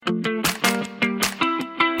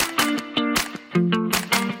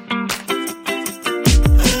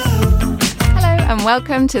and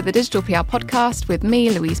welcome to the Digital PR Podcast with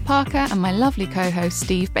me, Louise Parker, and my lovely co-host,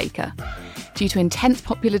 Steve Baker. Due to intense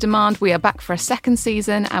popular demand, we are back for a second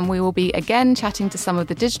season, and we will be again chatting to some of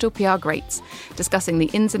the digital PR greats, discussing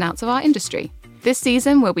the ins and outs of our industry. This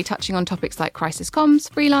season, we'll be touching on topics like crisis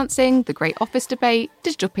comms, freelancing, the great office debate,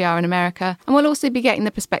 digital PR in America, and we'll also be getting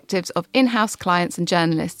the perspectives of in-house clients and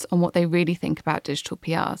journalists on what they really think about digital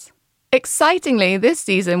PRs. Excitingly, this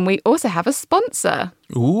season, we also have a sponsor.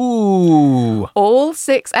 Ooh. All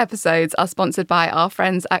 6 episodes are sponsored by our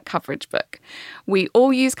friends at Coverage Book. We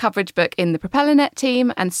all use Coverage Book in the PropellerNet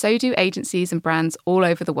team, and so do agencies and brands all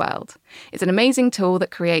over the world. It's an amazing tool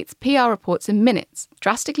that creates PR reports in minutes,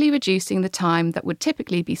 drastically reducing the time that would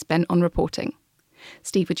typically be spent on reporting.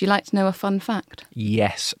 Steve, would you like to know a fun fact?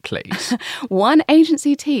 Yes, please. One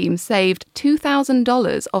agency team saved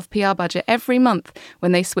 $2,000 of PR budget every month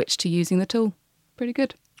when they switched to using the tool. Pretty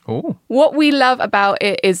good. Oh. What we love about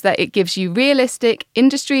it is that it gives you realistic,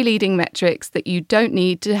 industry-leading metrics that you don't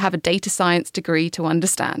need to have a data science degree to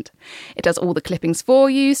understand. It does all the clippings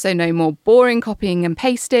for you, so no more boring copying and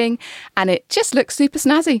pasting, and it just looks super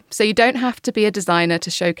snazzy, so you don't have to be a designer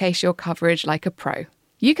to showcase your coverage like a pro.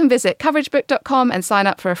 You can visit coveragebook.com and sign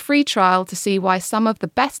up for a free trial to see why some of the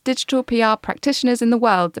best digital PR practitioners in the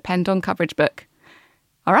world depend on Coverage Book.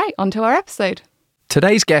 All right, on to our episode.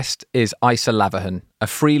 Today's guest is Isa Lavahun, a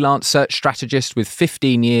freelance search strategist with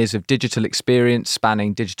 15 years of digital experience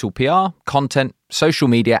spanning digital PR, content, social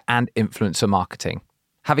media, and influencer marketing.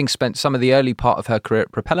 Having spent some of the early part of her career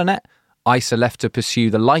at PropellerNet, Isa left to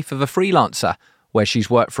pursue the life of a freelancer, where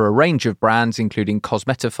she's worked for a range of brands, including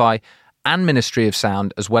Cosmetify and Ministry of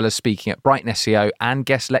Sound, as well as speaking at Brighton SEO and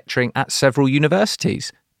guest lecturing at several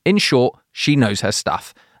universities. In short, she knows her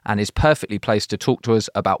stuff and is perfectly placed to talk to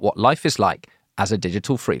us about what life is like as a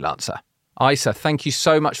digital freelancer. Isa, thank you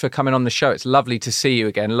so much for coming on the show. It's lovely to see you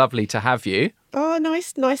again. Lovely to have you. Oh,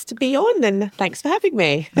 nice to be on, and thanks for having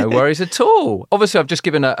me. No worries at all. Obviously, I've just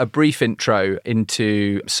given a brief intro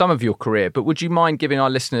into some of your career, but would you mind giving our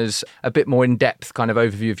listeners a bit more in-depth kind of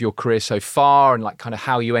overview of your career so far and like kind of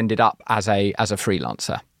how you ended up as a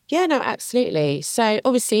freelancer? Yeah, no, absolutely. So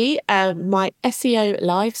obviously, my SEO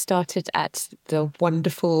life started at the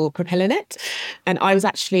wonderful PropellerNet, and I was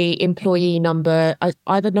actually employee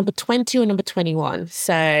either number 20 or number 21.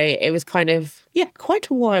 So it was kind of, quite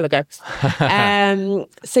a while ago.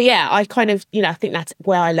 I kind of, I think that's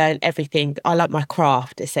where I learned everything. I like my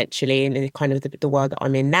craft, essentially, and kind of the world that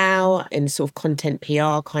I'm in now, and sort of content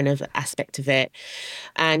PR kind of aspect of it.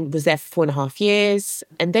 And was there for 4.5 years.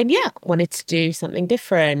 And then, wanted to do something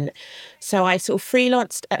different. So I sort of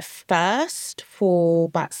freelanced at first for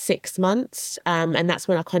about 6 months. And that's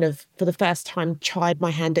when I kind of, for the first time, tried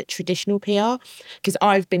my hand at traditional PR, because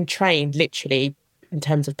I've been trained literally in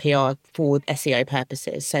terms of PR for SEO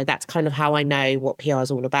purposes. So that's kind of how I know what PR is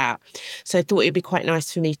all about. So I thought it'd be quite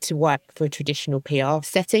nice for me to work for a traditional PR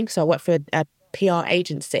setting. So I worked for a PR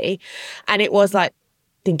agency, and it was like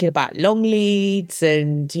thinking about long leads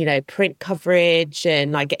and, print coverage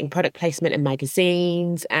and like getting product placement in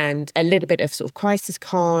magazines and a little bit of sort of crisis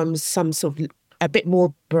comms, some sort of a bit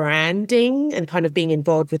more branding and kind of being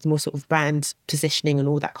involved with more sort of brand positioning and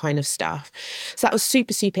all that kind of stuff. So that was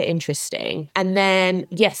super, super interesting. And then,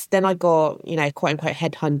 then I got, quote unquote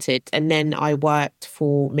headhunted, and then I worked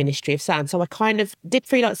for Ministry of Sound. So I kind of did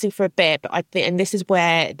freelancing for a bit, but I think, and this is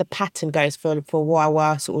where the pattern goes for a while,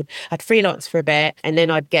 where I'd freelance for a bit and then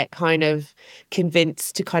I'd get kind of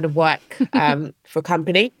convinced to kind of work for a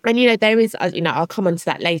company. And, there is, I'll come on to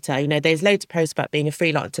that later, there's loads of pros about being a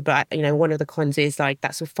freelancer, but, one of the cons is like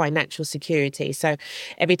that sort of financial security. So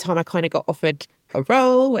every time I kind of got offered a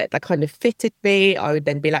role that kind of fitted me, I would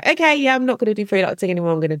then be like, okay, I'm not going to do freelancing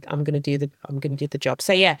anymore. I'm going to do the job.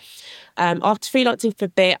 So after freelancing for a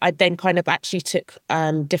bit, I then kind of actually took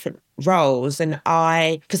different roles, and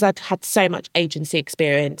because I'd had so much agency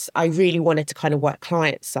experience, I really wanted to kind of work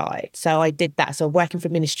client side. So I did that. So working for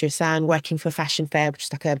Ministry of Sound, working for Fashion Fair, which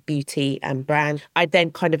is like a beauty brand. I then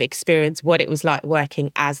kind of experienced what it was like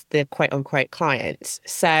working as the quote unquote client.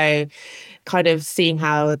 So kind of seeing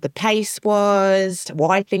how the pace was,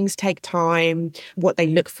 why things take time, what they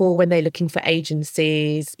look for when they're looking for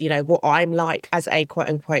agencies, what I'm like as a quote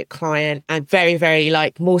unquote client, and very, very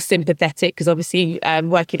like more sympathetic, because obviously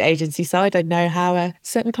working agency side, I know how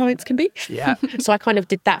certain clients can be. Yeah. So I kind of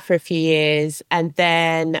did that for a few years. And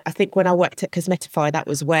then I think when I worked at Cosmetify, that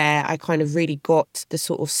was where I kind of really got the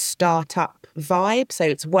sort of startup vibe. So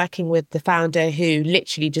it's working with the founder who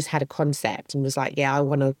literally just had a concept and was like, I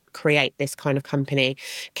want to create this kind of company.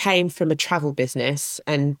 Came from a travel business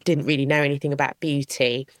and didn't really know anything about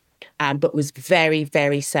beauty. but was very,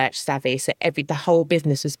 very search savvy. So the whole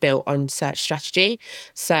business was built on search strategy.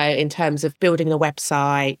 So in terms of building the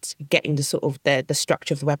website, getting the sort of the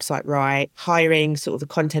structure of the website right, hiring sort of the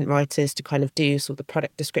content writers to kind of do sort of the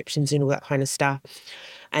product descriptions and all that kind of stuff.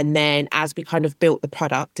 And then as we kind of built the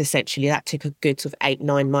product, essentially that took a good sort of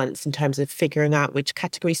 8-9 months in terms of figuring out which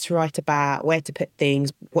categories to write about, where to put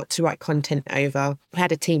things, what to write content over. We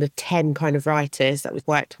had a team of 10 kind of writers that we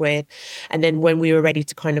worked with. And then when we were ready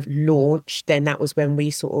to kind of launch, then that was when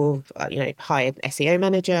we sort of, hired an SEO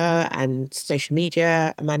manager and social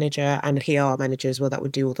media manager and a PR manager as well that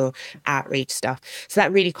would do all the outreach stuff. So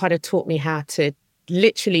that really kind of taught me how to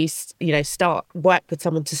literally, work with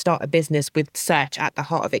someone to start a business with search at the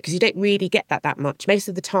heart of it, because you don't really get that much. Most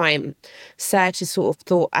of the time, search is sort of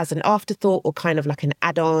thought as an afterthought or kind of like an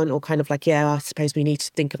add-on or kind of like, I suppose we need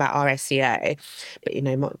to think about our SEO.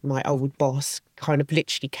 But, my old boss kind of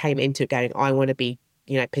literally came into it going, I want to be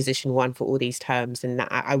position one for all these terms, and that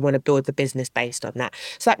I want to build the business based on that.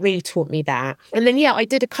 So that really taught me that. And then, I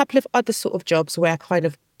did a couple of other sort of jobs where I kind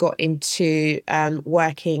of got into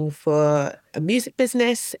working for a music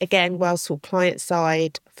business, again, sort of client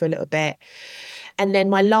side for a little bit. And then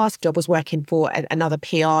my last job was working for another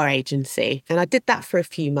PR agency. And I did that for a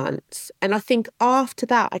few months. And I think after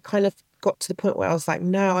that, I kind of got to the point where I was like,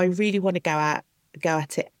 no, I really want to go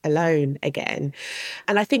at it alone again.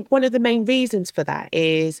 And I think one of the main reasons for that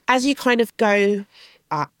is as you kind of go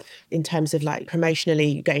up in terms of like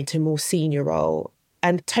promotionally going to a more senior role,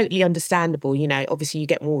 and totally understandable, obviously you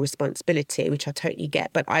get more responsibility, which I totally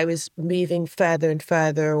get, but I was moving further and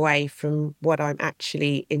further away from what I'm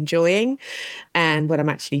actually enjoying and what I'm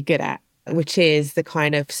actually good at, which is the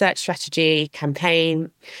kind of search strategy, campaign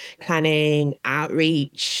planning,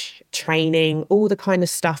 outreach, training, all the kind of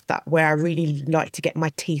stuff where I really like to get my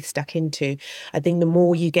teeth stuck into. I think the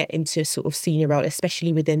more you get into sort of senior role,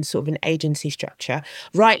 especially within sort of an agency structure,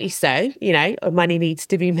 rightly so, money needs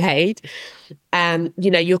to be made. And,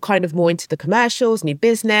 you're kind of more into the commercials, new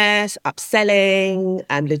business, upselling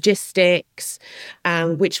and logistics,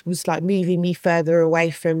 which was like moving me further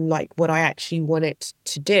away from like what I actually wanted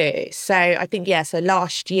to do. So I think, so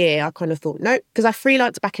last year I kind of thought, no, because I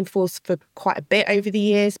freelanced back and forth for quite a bit over the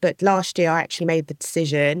years. But last year I actually made the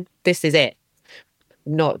decision, this is it,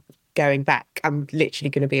 not going back. I'm literally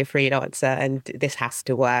going to be a freelancer and this has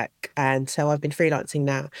to work. And so I've been freelancing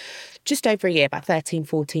now just over a year, about 13,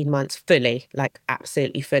 14 months fully, like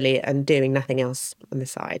absolutely fully, and doing nothing else on the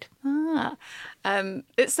side.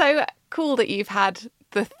 It's so cool that you've had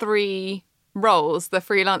the 3 roles, the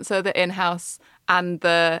freelancer, the in-house and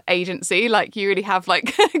the agency. Like you really have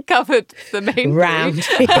like covered the main round.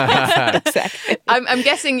 Exactly. I'm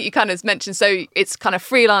guessing you kind of mentioned, so it's kind of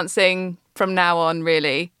freelancing from now on,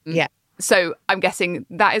 really. Yeah. So I'm guessing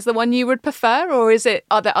that is the one you would prefer, or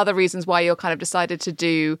are there other reasons why you're kind of decided to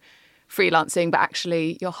do freelancing, but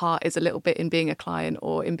actually your heart is a little bit in being a client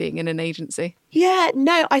or in being in an agency? Yeah,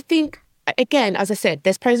 no, I think, again, as I said,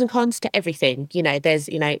 there's pros and cons to everything. There's,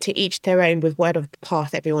 to each their own with whatever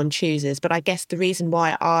path everyone chooses. But I guess the reason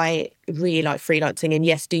why I really like freelancing, and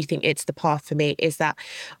yes, do think it's the path for me, is that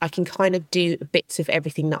I can kind of do bits of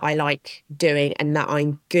everything that I like doing and that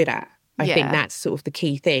I'm good at. I think that's sort of the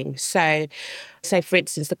key thing. So for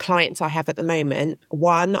instance, the clients I have at the moment,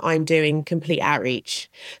 one, I'm doing complete outreach.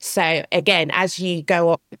 So again, as you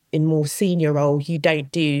go up in more senior role, you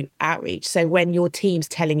don't do outreach. So when your team's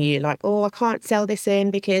telling you like, I can't sell this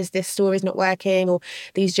in because this story's not working, or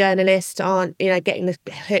these journalists aren't, getting the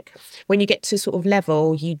hook, when you get to sort of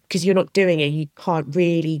level, because you're not doing it, you can't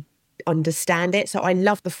really understand it. So I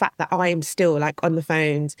love the fact that I am still like on the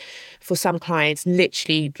phones for some clients,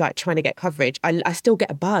 literally like trying to get coverage. I still get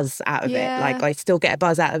a buzz out of it. Like I still get a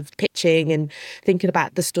buzz out of pitching and thinking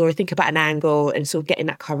about the story, think about an angle and sort of getting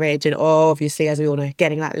that coverage. And obviously, as we all know,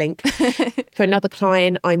 getting that link. For another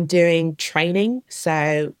client, I'm doing training.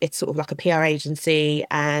 So it's sort of like a PR agency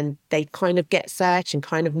and they kind of get search and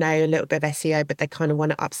kind of know a little bit of SEO, but they kind of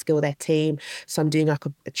want to upskill their team. So I'm doing like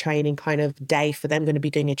a training kind of day for them, going to be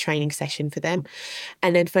doing a training session for them.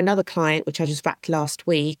 And then for another client, which I just wrapped last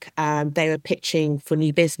week, they were pitching for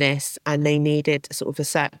new business and they needed sort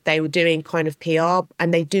of they were doing kind of PR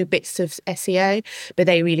and they do bits of SEO, but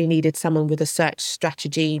they really needed someone with a search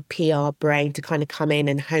strategy, PR brain to kind of come in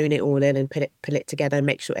and hone it all in and put it together and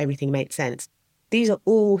make sure everything made sense. These are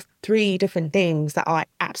all 3 different things that I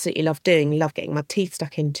absolutely love doing, love getting my teeth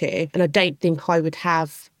stuck into. And I don't think I would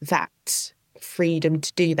have that freedom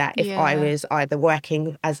to do that if I was either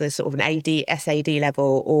working as a sort of an SAD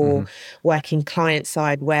level or working client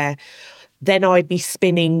side, where then I'd be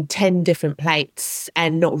spinning 10 different plates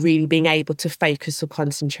and not really being able to focus or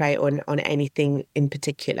concentrate on anything in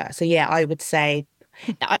particular. So yeah, I would say,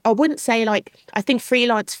 I wouldn't say like, I think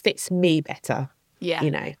freelance fits me better, you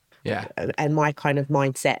know, and my kind of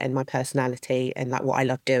mindset and my personality and like what I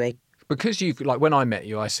love doing. Because you've, like, when I met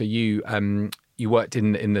you, Isa, you worked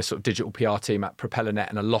in the sort of digital PR team at PropellerNet,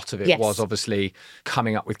 and a lot of it was obviously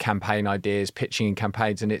coming up with campaign ideas, pitching in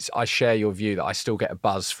campaigns. And I share your view that I still get a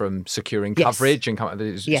buzz from securing coverage and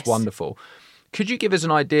it's wonderful. Could you give us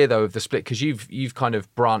an idea, though, of the split? Because you've kind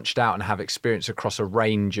of branched out and have experience across a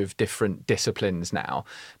range of different disciplines now.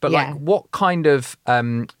 But like, what kind of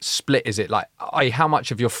split is it? Like, how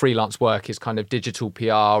much of your freelance work is kind of digital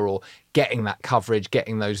PR or getting that coverage,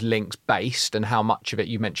 getting those links based, and how much of it,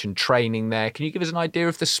 you mentioned training there. Can you give us an idea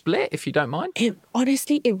of the split, if you don't mind?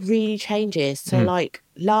 Honestly, it really changes. So like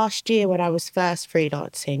last year when I was first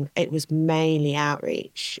freelancing, it was mainly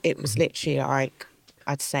outreach. It was literally like,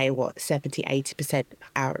 I'd say 70, 80%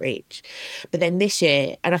 outreach. But then this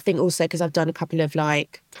year, and I think also because I've done a couple of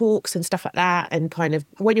like talks and stuff like that, and kind of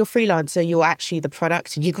when you're freelancer, you're actually the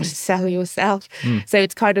product and you've got to sell yourself. So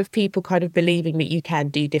it's kind of people kind of believing that you can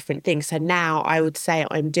do different things. So now I would say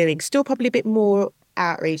I'm doing still probably a bit more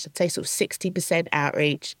outreach. I'd say sort of 60%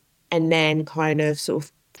 outreach, and then kind of sort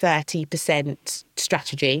of 30%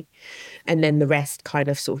 strategy, and then the rest kind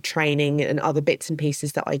of sort of training and other bits and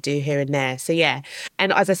pieces that I do here and there. So yeah,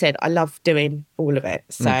 and as I said, I love doing all of it.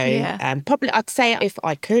 So probably I'd say if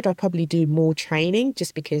I could, I'd probably do more training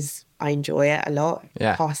just because I enjoy it a lot,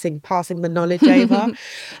 passing the knowledge over.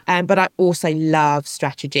 But I also love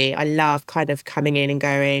strategy. I love kind of coming in and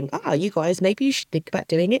going, you guys, maybe you should think about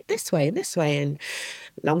doing it this way, and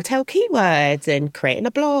long tail keywords and creating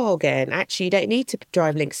a blog. And actually, you don't need to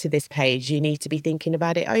drive links to this page. You need to be thinking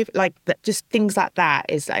about it over, like just things like that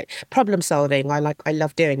is like problem solving. I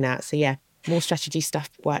love doing that. So yeah. More strategy stuff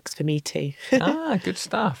works for me too. Good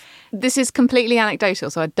stuff. This is completely anecdotal,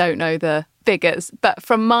 so I don't know the figures. But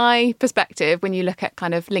from my perspective, when you look at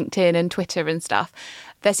kind of LinkedIn and Twitter and stuff,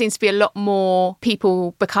 there seems to be a lot more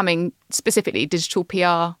people becoming specifically digital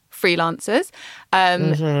PR freelancers.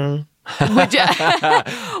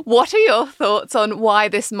 What are your thoughts on why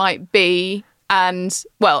this might be? And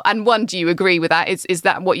one, do you agree with that? Is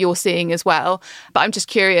that what you're seeing as well? But I'm just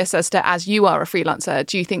curious as to, as you are a freelancer,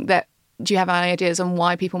 do you have any ideas on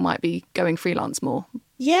why people might be going freelance more?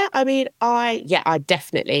 Yeah, I mean, I'd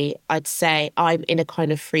say I'm in a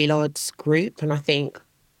kind of freelance group. And I think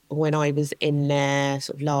when I was in there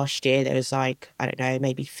sort of last year, there was like, I don't know,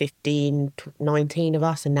 maybe 15, 19 of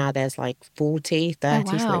us. And now there's like 40,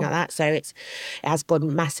 30, something like that. So it has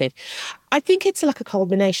gone massive. I think it's like a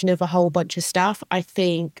combination of a whole bunch of stuff. I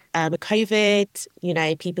think with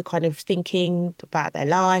COVID, people kind of thinking about their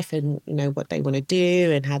life and, what they want to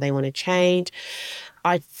do and how they want to change.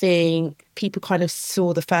 I think people kind of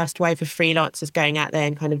saw the first wave of freelancers going out there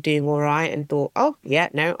and kind of doing all right and thought,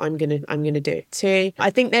 I'm gonna do it too. I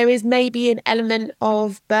think there is maybe an element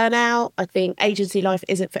of burnout. I think agency life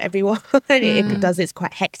isn't for everyone. It's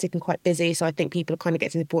quite hectic and quite busy. So I think people kind of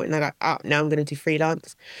get to the point and they're like, no, I'm going to do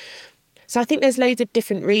freelance. So I think there's loads of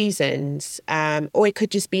different reasons. Or it could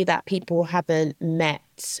just be that people haven't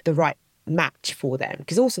met the right match for them,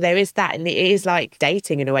 because also there is that, and it is like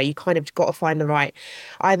dating in a way. You kind of got to find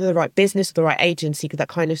either the right business or the right agency that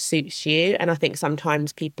kind of suits you. And I think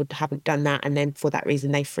sometimes people haven't done that, and then for that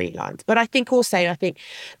reason they freelance. But I think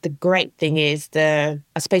the great thing is the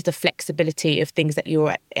flexibility of things that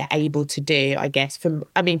you're able to do, I guess. From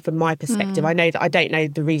my perspective, I know that I don't know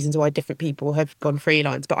the reasons why different people have gone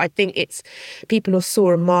freelance, but I think it's people who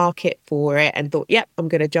saw a market for it and thought, yep, I'm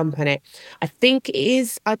going to jump on it. I think it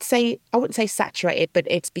is, I wouldn't say saturated, but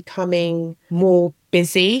it's becoming more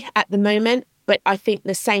busy at the moment. But I think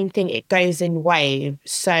the same thing, it goes in waves.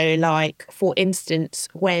 So like, for instance,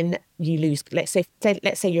 when you lose, let's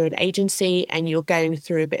say you're an agency and you're going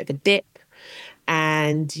through a bit of a dip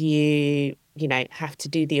and you have to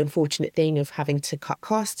do the unfortunate thing of having to cut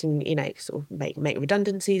costs and, sort of make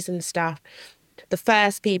redundancies and stuff. The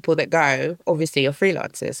first people that go, obviously, are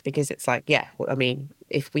freelancers, because it's like,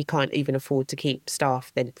 if we can't even afford to keep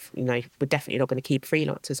staff, then, we're definitely not going to keep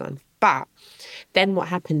freelancers on. But then what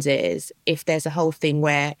happens is, if there's a whole thing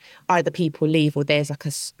where either people leave or there's like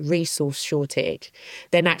a resource shortage,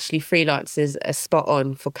 then actually freelancers are spot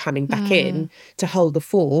on for coming back in to hold the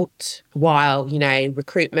fort while,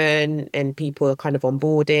 recruitment and people are kind of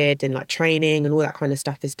onboarded and like training and all that kind of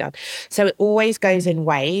stuff is done. So it always goes in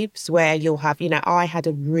waves where you'll have, I had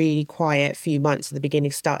a really quiet few months at the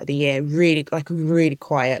start of the year, really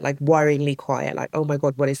quiet, like worryingly quiet, like, oh my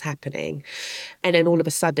God, what is happening? And then all of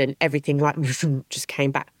a sudden, everything like just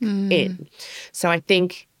came back in. So I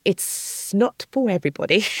think it's not for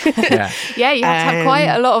everybody. Yeah. Yeah, you have to have quite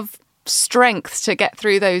a lot of strength to get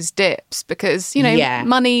through those dips because, you know,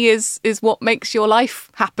 money is what makes your life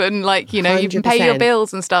happen. Like, you know, 100%. You can pay your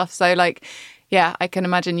bills and stuff. So like, yeah, I can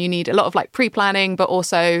imagine you need a lot of like pre-planning, but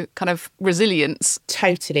also kind of resilience.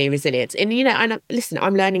 Totally resilience. And, you know, and listen,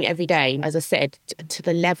 I'm learning every day. As I said, to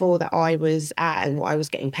the level that I was at and what I was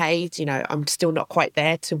getting paid, you know, I'm still not quite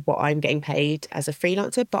there to what I'm getting paid as a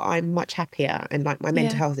freelancer, but I'm much happier and like my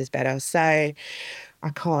mental health is better. So I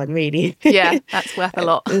can't really. Yeah, that's worth a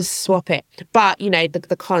lot. Swap it. But, you know,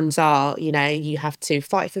 the cons are, you know, you have to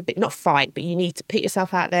fight for a bit, not fight, but you need to put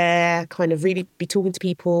yourself out there, kind of really be talking to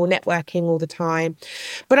people, networking all the time.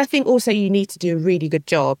 But I think also you need to do a really good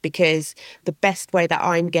job because the best way that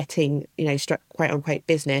I'm getting, you know, quote unquote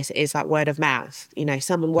business is like word of mouth. You know,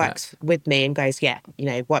 someone works with me and goes, yeah, you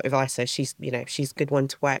know, work with Isa. She's, you know, she's a good one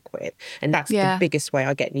to work with. And that's the biggest way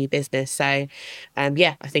I get new business. So,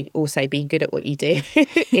 I think also being good at what you do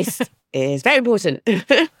is very important.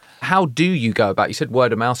 How do you go about, you said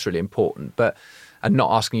word of mouth's really important, but and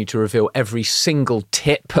not asking you to reveal every single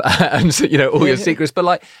tip and, you know, all your secrets, but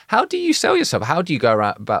like, how do you sell yourself? How do you go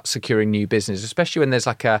about securing new business, especially when there's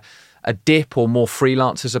like a dip or more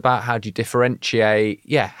freelancers about? How do you differentiate?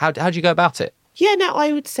 Yeah, how do you go about it? Yeah, no,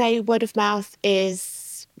 I would say word of mouth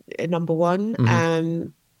is number one.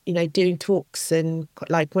 You know, doing talks and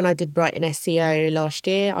like when I did writing SEO last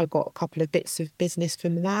year, I got a couple of bits of business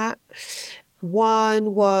from that.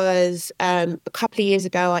 One was a couple of years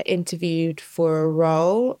ago, I interviewed for a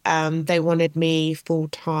role. They wanted me full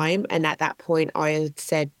time. And at that point, I had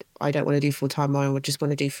said, I don't want to do full time. I just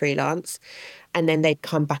want to do freelance. And then they'd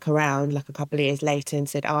come back around like a couple of years later and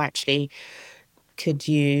said, oh, actually, could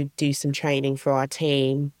you do some training for our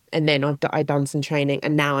team? And then I've done some training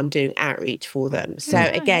and now I'm doing outreach for them. So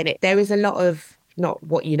again, there is a lot of not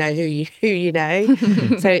what you know, who you know.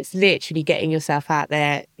 So it's literally getting yourself out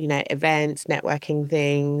there, you know, events, networking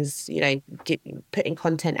things, you know, putting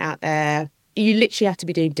content out there. You literally have to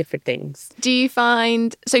be doing different things. Do you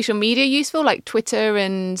find social media useful, like Twitter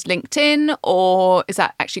and LinkedIn, or is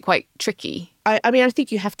that actually quite tricky? I mean, I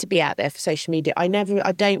think you have to be out there for social media. I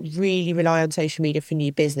don't really rely on social media for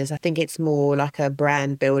new business. I think it's more like a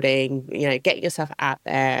brand building, you know, get yourself out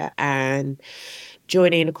there and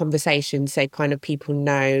joining in a conversation so kind of people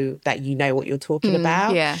know that you know what you're talking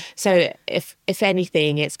about. Yeah. So if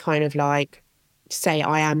anything, it's kind of like, say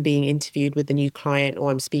I am being interviewed with a new client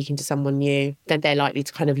or I'm speaking to someone new, then they're likely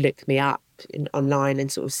to kind of look me up online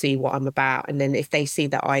and sort of see what I'm about. And then if they see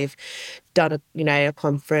that I've done a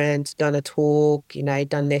conference, done a talk, you know,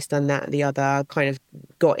 done this, done that and the other, kind of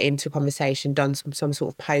got into a conversation, done some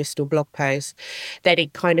sort of post or blog post, then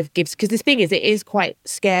it kind of gives, because the thing is, it is quite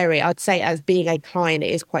scary. I'd say as being a client, it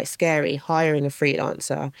is quite scary hiring a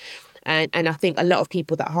freelancer. And I think a lot of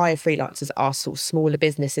people that hire freelancers are sort of smaller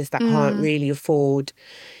businesses that can't really afford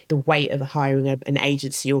the weight of hiring an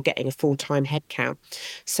agency or getting a full-time headcount.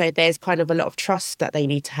 So there's kind of a lot of trust that they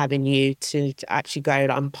need to have in you to actually go,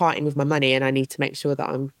 I'm parting with my money and I need to make sure that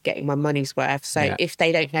I'm getting my money's worth. So if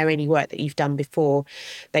they don't know any work that you've done before,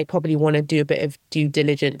 they probably want to do a bit of due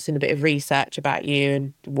diligence and a bit of research about you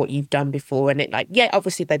and what you've done before. And it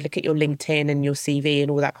obviously they'd look at your LinkedIn and your CV and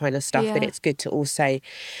all that kind of stuff, but it's good to also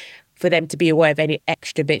for them to be aware of any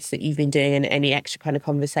extra bits that you've been doing and any extra kind of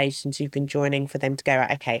conversations you've been joining for them to go,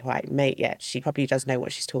 okay, right, mate, she probably does know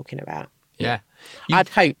what she's talking about. Yeah. I'd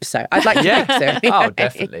hope so. I'd like to think so. Oh,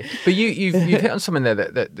 definitely. But you've hit on something there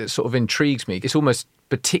that sort of intrigues me. It's almost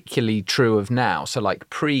particularly true of now. So like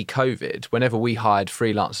pre-COVID, whenever we hired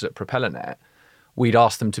freelancers at PropellerNet, we'd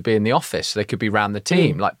ask them to be in the office so they could be around the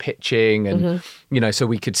team, like pitching and, you know, so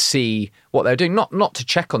we could see what they're doing, not to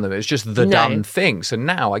check on them. It was just the done thing. So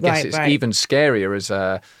now I guess it's even scarier as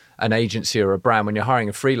an agency or a brand when you're hiring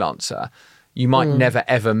a freelancer. You might never,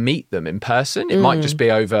 ever meet them in person. It might just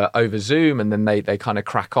be over Zoom and then they kind of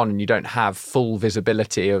crack on and you don't have full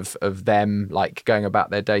visibility of them like going about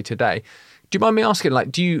their day to day. Do you mind me asking,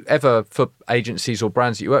 like, do you ever, for agencies or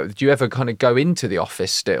brands that you work with, do you ever kind of go into the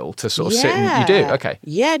office still to sort of sit and you do? Okay.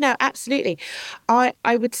 Yeah, no, absolutely. I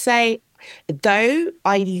would say, though,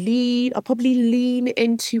 I probably lean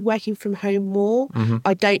into working from home more.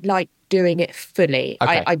 I don't like doing it fully.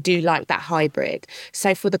 Okay. I do like that hybrid.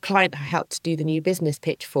 So for the client I helped to do the new business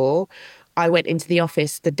pitch for, I went into the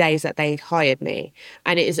office the days that they hired me.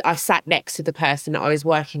 And I sat next to the person that I was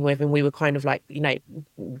working with and we were kind of like, you know,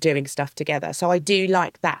 doing stuff together. So I do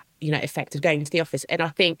like that, you know, effect of going to the office. And I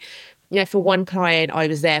think For one client, I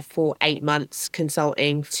was there for 8 months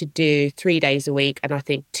consulting to do 3 days a week. And I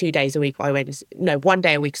think 2 days a week one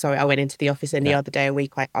day a week, I went into the office, and the other day a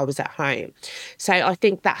week I was at home. So I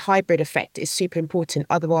think that hybrid effect is super important.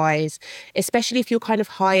 Otherwise, especially if you're kind of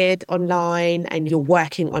hired online and you're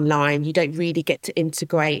working online, you don't really get to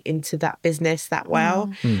integrate into that business that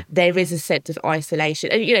well. There is a sense of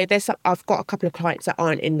isolation. And, I've got a couple of clients that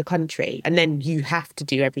aren't in the country, and then you have to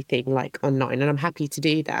do everything like online, and I'm happy to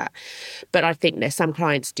do that. But I think there's some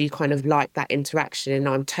clients do kind of like that interaction, and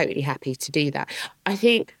I'm totally happy to do that. I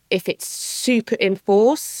think if it's super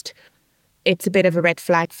enforced, it's a bit of a red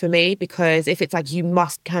flag for me, because if it's like you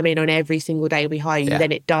must come in on every single day we hire you,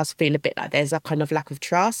 then it does feel a bit like there's a kind of lack of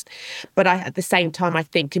trust. But at the same time, I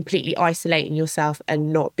think completely isolating yourself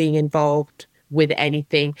and not being involved with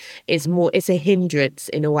anything it's a hindrance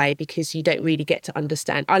in a way, because you don't really get to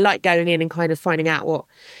understand. I like going in and kind of finding out what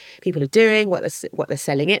people are doing, what they're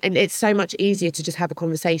selling it, and it's so much easier to just have a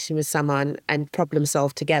conversation with someone and problem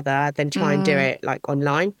solve together than try and do it like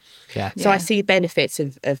online. So I see benefits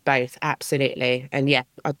of both, absolutely. And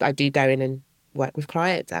I do go in and work with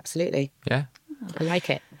clients, absolutely. I like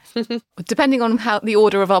it. Depending on how the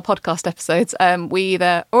order of our podcast episodes, we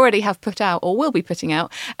either already have put out or will be putting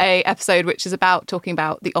out a episode which is about talking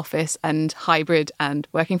about the office and hybrid and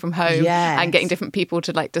working from home and getting different people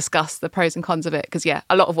to like discuss the pros and cons of it. Because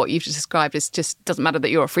a lot of what you've just described is just doesn't matter that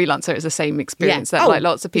you're a freelancer. It's the same experience that like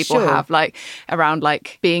lots of people have, like around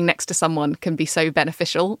like being next to someone can be so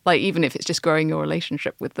beneficial. Like even if it's just growing your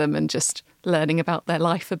relationship with them and just learning about their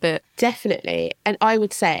life a bit. Definitely. And I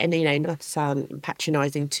would say, and not to sound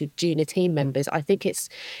patronising to junior team members, I think it's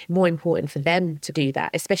more important for them to do that,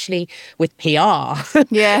 especially with PR.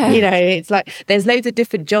 It's like there's loads of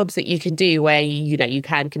different jobs that you can do where you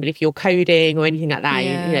can if you're coding or anything like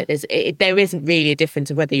that. There isn't really a difference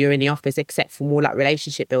of whether you're in the office, except for more like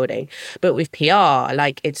relationship building. But with PR,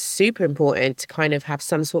 like it's super important to kind of have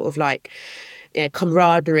some sort of like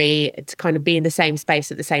camaraderie, to kind of be in the same space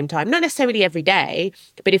at the same time. Not necessarily every day,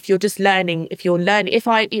 but if I've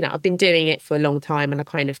been doing it for a long time, and I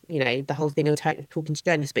kind of, the whole thing of talking to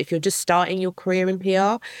journalists, but if you're just starting your career in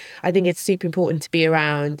PR, I think it's super important to be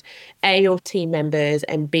around your team members,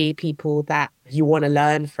 and B, people that you want to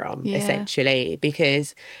learn from, essentially,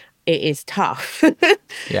 because it is tough.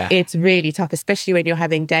 It's really tough, especially when you're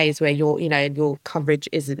having days where your coverage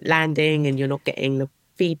isn't landing and you're not getting the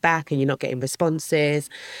feedback and you're not getting responses.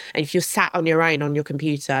 And if you're sat on your own on your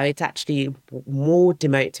computer, it's actually more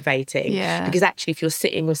demotivating. Because actually if you're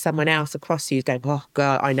sitting with someone else across you going, oh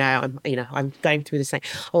God, I know, I'm going through the same,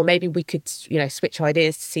 or maybe we could, switch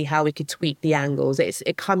ideas to see how we could tweak the angles.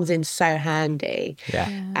 It comes in so handy.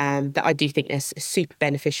 That I do think is super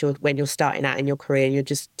beneficial when you're starting out in your career and you're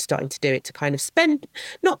just starting to do it, to kind of spend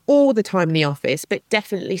not all the time in the office, but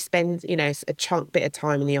definitely spend, a bit of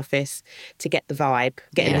time in the office to get the vibe,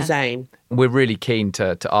 get in the zone. We're really keen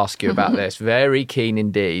to ask you about this. Very keen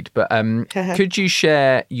indeed. But could you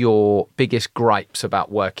share your biggest gripes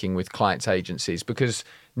about working with clients' agencies? Because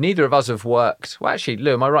neither of us have worked. Well, actually,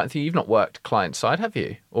 Lou, am I right in thinking you've not worked client side, have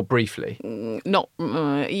you? Or briefly?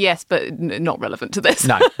 Yes, but not relevant to this.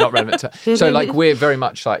 No, not relevant to. So, like, we're very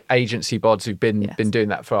much like agency bods who've been doing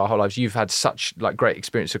that for our whole lives. You've had such like great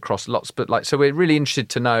experience across lots, but like, so we're really interested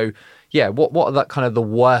to know. What are the kind of the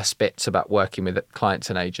worst bits about working with clients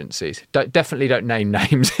and agencies? Definitely don't name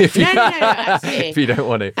names if you if you don't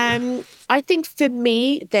want to. I think for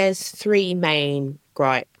me, there's 3 main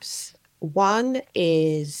gripes. One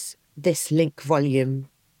is this link volume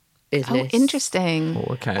business. Oh, interesting.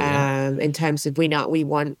 Oh, okay. In terms of we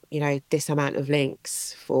want this amount of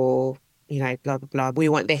links for blah blah blah. We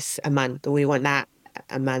want this a month, or we want that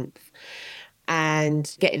a month.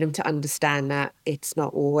 And getting them to understand that it's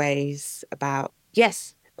not always about,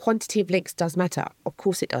 yes, quantity of links does matter. Of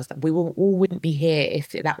course it does. We all wouldn't be here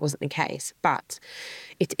if that wasn't the case. But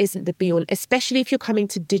it isn't the be-all, especially if you're coming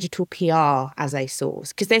to digital PR as a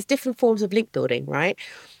source. Because there's different forms of link building, right?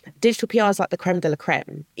 Digital PR is like the creme de la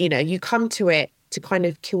creme. You come to it to kind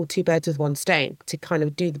of kill 2 birds with 1 stone, to kind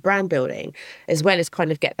of do the brand building, as well as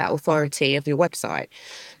kind of get that authority of your website.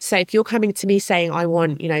 So if you're coming to me saying, I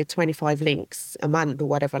want, 25 links a month or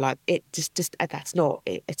whatever, like it just that's not,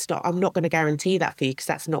 it's not, I'm not going to guarantee that for you, because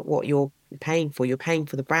that's not what you're paying for. You're paying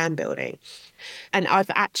for the brand building. And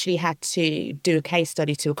I've actually had to do a case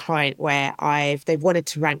study to a client where they've wanted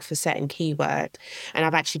to rank for certain keyword, and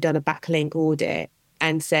I've actually done a backlink audit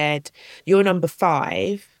and said, you're number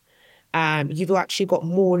 5. You've actually got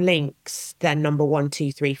more links than number 1,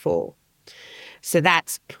 2, 3, 4. So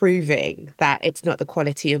that's proving that it's not the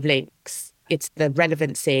quality of links. it's the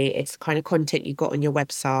relevancy, it's kind of content you got on your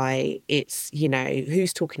website, it's, you know,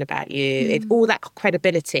 who's talking about you, it's all that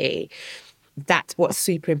credibility. That's what's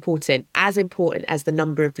super important as the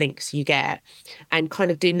number of links you get. And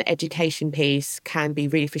kind of doing the education piece can be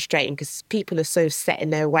really frustrating because people are so set in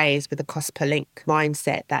their ways with a cost per link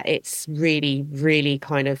mindset that it's really, really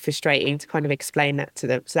kind of frustrating to kind of explain that to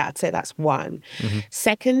them. So that's one.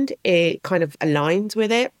 Second, it kind of aligns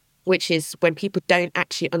with it, which is when people don't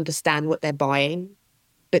actually understand what they're buying,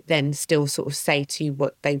 but then still sort of say to you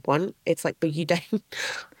what they want. It's like, but you don't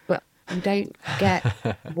get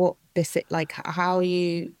what this, like, how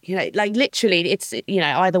you know, like literally it's, you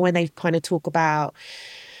know, either when they kind of talk about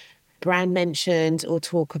brand mentions or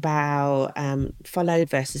talk about followed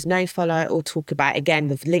versus no follow, or talk about, again,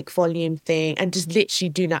 the link volume thing, and just literally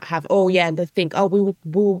do not have, they think,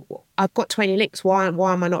 I've got 20 links, why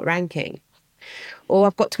am I not ranking? Or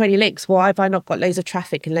I've got 20 links, why have I not got loads of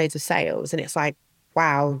traffic and loads of sales? And it's like,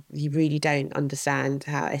 wow, you really don't understand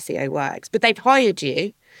how SEO works. But they've hired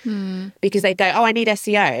you because they go, I need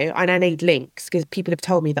SEO and I need links because people have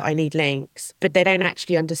told me that I need links, but they don't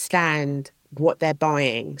actually understand what they're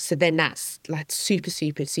buying. So then that's like super,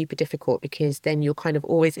 super, super difficult, because then you're kind of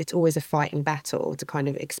it's always a fighting battle to kind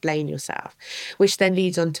of explain yourself, which then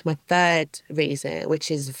leads on to my third reason, which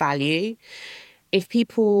is value. If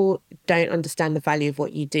people don't understand the value of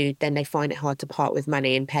what you do, then they find it hard to part with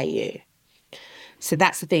money and pay you. So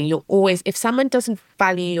that's the thing. You'll always, if someone doesn't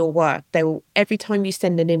value your work, they will, every time you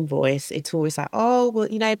send an invoice, it's always like,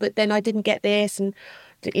 but then I didn't get this, and,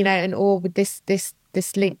 you know, and with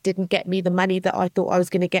this link didn't get me the money that I thought I was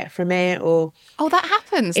going to get from it, or... Oh, that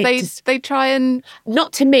happens. They try and...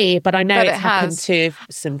 Not to me, but I know it's happened to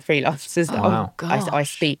some freelancers that I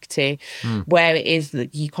speak to, where it is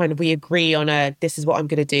that we agree on this is what I'm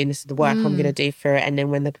going to do and this is the work I'm going to do for it. And then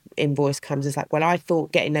when the invoice comes, it's like, well, I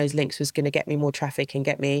thought getting those links was going to get me more traffic and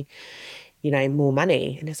get me, you know, more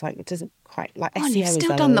money. And it's like, it doesn't quite... Like, SEO you've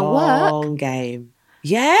still is done the long work. Game.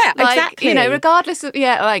 Yeah, like, exactly. You know, regardless of,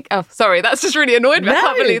 sorry, that's just really annoyed me. I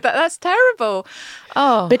can't believe that. That's terrible.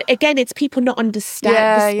 Oh. But again, it's people not understand.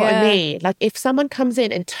 This is what I mean. Like, if someone comes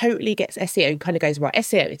in and totally gets SEO and kind of goes, right,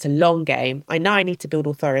 SEO, it's a long game. I know I need to build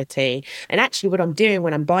authority. And actually what I'm doing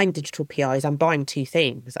when I'm buying digital PR is I'm buying two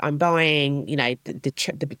things. I'm buying, you know,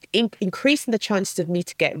 increasing the chances of me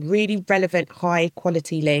to get really relevant, high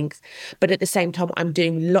quality links. But at the same time, I'm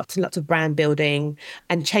doing lots and lots of brand building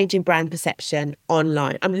and changing brand perception online.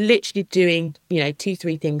 I'm literally doing, you know,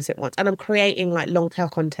 2-3 things at once. And I'm creating like long tail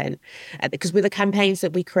content, because with the campaigns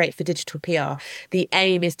that we create for digital PR, the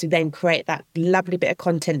aim is to then create that lovely bit of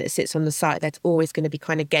content that sits on the site that's always going to be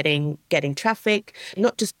kind of getting traffic,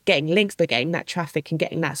 not just getting links, but getting that traffic and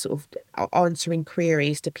getting that sort of answering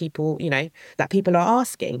queries to people, you know, that people are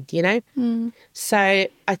asking, you know? So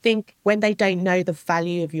I think when they don't know the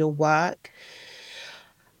value of your work,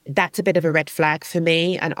 that's a bit of a red flag for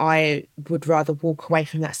me, and I would rather walk away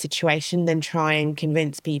from that situation than try and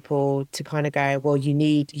convince people to kind of go, well, you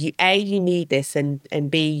need this, and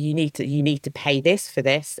B, you need to pay this for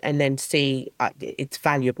this, and then C, it's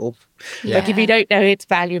valuable. Yeah. Like, if you don't know it's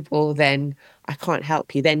valuable, then I can't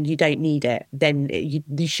help you. Then you don't need it. Then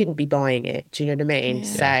you shouldn't be buying it. Do you know what I mean? Yeah.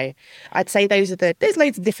 So I'd say there's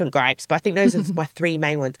loads of different gripes, but I think those are my 3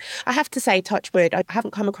 main ones. I have to say, touch wood, I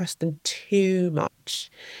haven't come across them too much.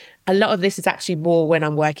 A lot of this is actually more when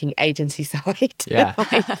I'm working agency side. Yeah.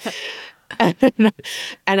 And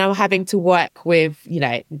I'm having to work with, you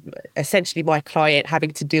know, essentially my client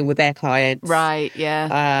having to deal with their clients. Right,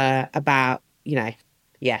 yeah. About, you know,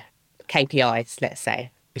 KPIs, let's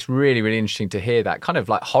say. It's really, really interesting to hear that. Kind of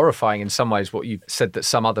like horrifying in some ways what you've said that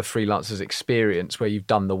some other freelancers experience, where you've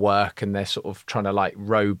done the work and they're sort of trying to like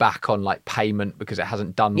row back on like payment because it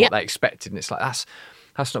hasn't done what they expected. And it's like, that's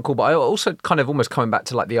not cool. But I also kind of almost coming back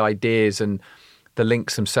to like the ideas and the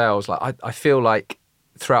links themselves. Like I feel like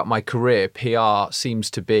throughout my career, PR seems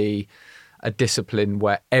to be a discipline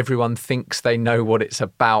where everyone thinks they know what it's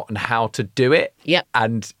about and how to do it. Yep.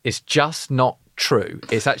 And it's just not true.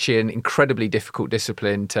 It's actually an incredibly difficult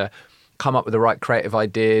discipline to come up with the right creative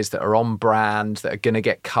ideas that are on brand, that are going to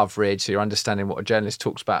get coverage, so you're understanding what a journalist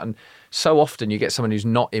talks about. And so often you get someone who's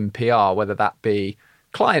not in PR, whether that be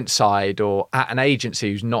client side or at an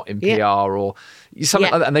agency who's not in PR or something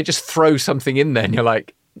like that, and they just throw something in there and you're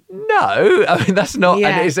like, no, I mean, that's not,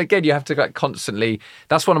 and it's, again, you have to like constantly,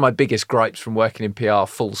 that's one of my biggest gripes from working in PR,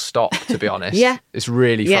 full stop, to be honest. It's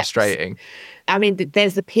really frustrating. I mean,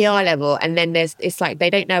 there's the PR level, and then it's like they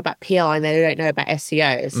don't know about PR and they don't know about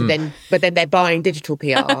SEO. So but then they're buying digital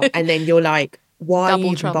PR, and then you're like, why are you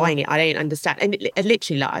even trouble. buying it? I don't understand. And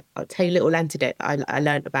literally, like, I'll tell you a little antidote I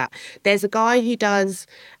learned about. There's a guy who does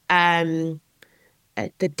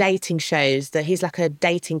the dating shows, that he's like a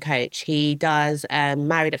dating coach. He does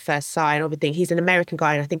Married at First Sight and everything. He's an American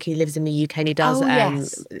guy, and I think he lives in the UK, and he does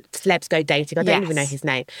Celebs Go Dating. I don't even know his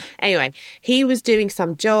name. Anyway, he was doing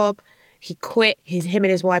some job. He quit. Him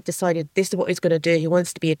and his wife decided this is what he's going to do. He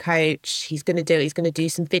wants to be a coach. He's going to do it. He's going to do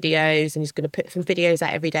some videos, and he's going to put some videos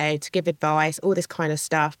out every day to give advice, all this kind of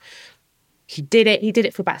stuff. He did it. He did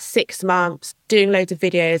it for about 6 months, doing loads of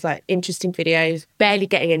videos, like interesting videos, barely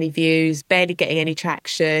getting any views, barely getting any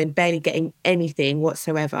traction, barely getting anything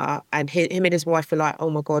whatsoever. And him and his wife were like, oh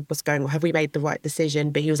my God, what's going on? Have we made the right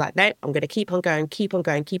decision? But he was like, no, I'm going to keep on going, keep on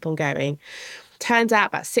going, keep on going. Turns out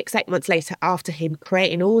about 6-8 months later, after him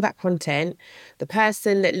creating all that content, the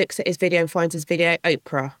person that looks at his video and finds his video,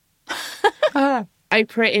 Oprah.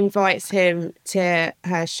 Oprah invites him to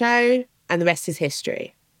her show, and the rest is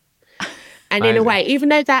history. And in a way, even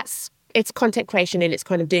though it's content creation and it's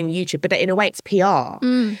kind of doing YouTube, but in a way it's PR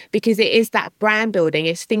because it is that brand building.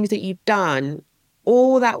 It's things that you've done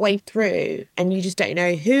all that way through, and you just don't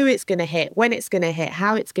know who it's going to hit, when it's going to hit,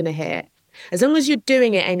 how it's going to hit. As long as you're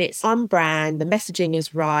doing it and it's on brand, the messaging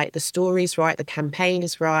is right, the story's right, the campaign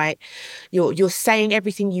is right, you're saying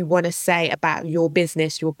everything you want to say about your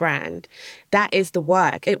business, your brand, that is the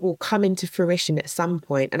work. It will come into fruition at some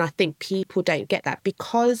point. And I think people don't get that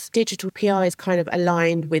because digital PR is kind of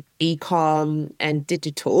aligned with e-com and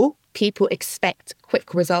digital. People expect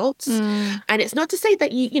quick results. And it's not to say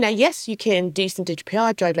that yes, you can do some digital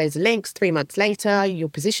PR, drive loads of links, 3 months later, your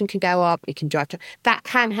position can go up, you can drive. That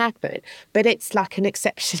can happen. But it's like an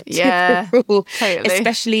exception to the rule, totally.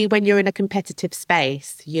 Especially when you're in a competitive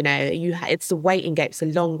space. It's a waiting game. It's a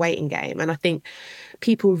long waiting game. And I think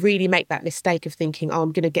people really make that mistake of thinking, oh,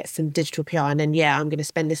 I'm going to get some digital PR and then, I'm going to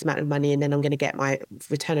spend this amount of money and then I'm going to get my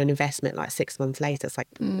return on investment like 6 months later. It's like,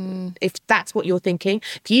 if that's what you're thinking,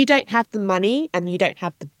 if you don't have the money and you don't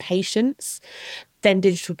have the patience, then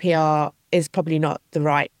digital PR is probably not the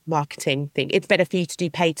right marketing thing. It's better for you to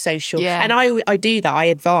do paid social. Yeah. And I do that. I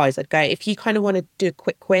advise. I'd go, if you kind of want to do a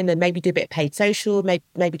quick win, then maybe do a bit of paid social,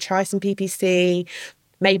 maybe try some PPC,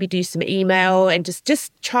 maybe do some email, and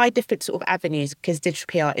just try different sort of avenues, because digital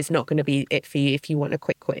PR is not going to be it for you if you want a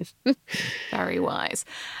quick win. Very wise.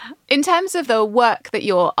 In terms of the work that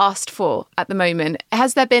you're asked for at the moment,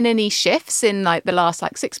 has there been any shifts in like the last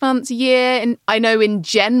 6 months, a year? And I know in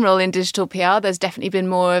general in digital PR, there's definitely been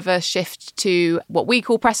more of a shift to what we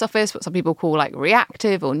call press office, what some people call like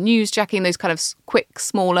reactive or newsjacking, those kind of quick,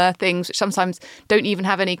 smaller things, which sometimes don't even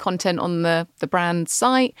have any content on the brand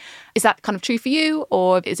site. Is that kind of true for you,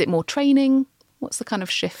 or is it more training? What's the kind of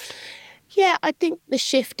shift? Yeah, I think the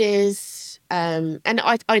shift is, and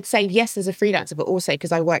I'd say yes as a freelancer, but also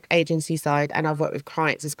because I work agency side and I've worked with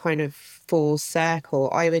clients as kind of full circle,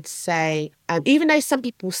 I would say, even though some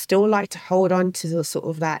people still like to hold on to the sort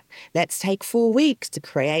of that, let's take 4 weeks to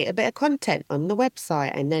create a bit of content on the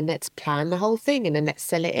website and then let's plan the whole thing and then let's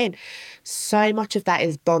sell it in. So much of that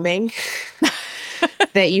is bombing.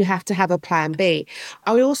 That you have to have a plan B.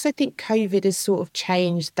 I also think COVID has sort of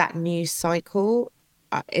changed that news cycle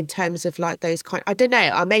in terms of like those kind, I don't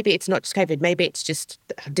know, maybe it's not just COVID, maybe it's just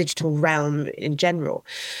the digital realm in general.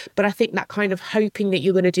 But I think that kind of hoping that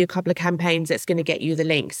you're going to do a couple of campaigns that's going to get you the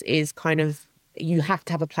links is kind of, you have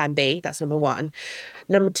to have a plan B. That's number one.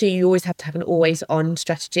 Number two, you always have to have an always on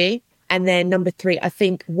strategy. And then number three, I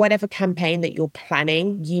think whatever campaign that you're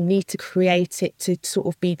planning, you need to create it to sort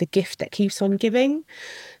of be the gift that keeps on giving.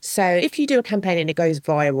 So if you do a campaign and it goes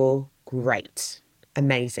viral, great,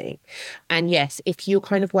 amazing. And yes, if you're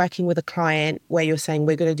kind of working with a client where you're saying,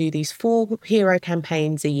 we're going to do these 4 hero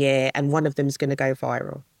campaigns a year and one of them is going to go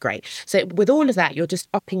viral, great. So with all of that, you're just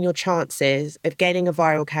upping your chances of getting a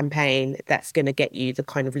viral campaign that's going to get you the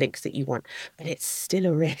kind of links that you want. But it's still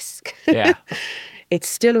a risk. Yeah. It's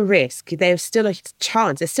still a risk. There's still a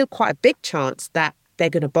chance. There's still quite a big chance that they're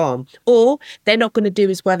going to bomb or they're not going to do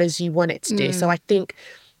as well as you want it to do. So I think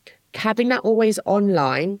having that always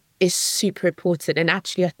online is super important. And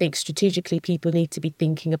actually, I think strategically people need to be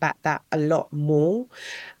thinking about that a lot more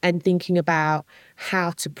and thinking about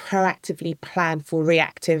how to proactively plan for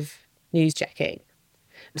reactive newsjacking.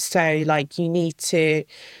 So like you need to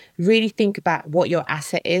really think about what your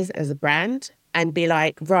asset is as a brand and be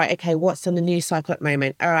like, right, okay, what's on the news cycle at the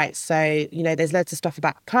moment? All right, so, there's loads of stuff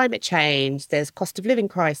about climate change, there's cost of living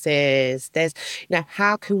crisis, there's,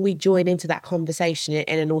 how can we join into that conversation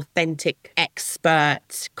in an authentic,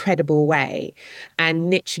 expert, credible way and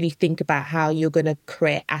literally think about how you're going to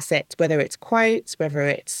create assets, whether it's quotes, whether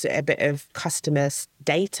it's a bit of customer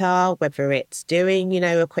data, whether it's doing,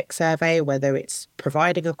 a quick survey, whether it's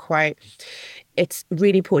providing a quote. It's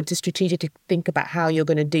really important to strategically think about how you're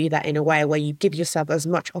going to do that in a way where you give yourself as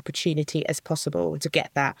much opportunity as possible to get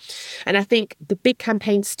that. And I think the big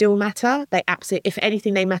campaigns still matter. They absolutely, if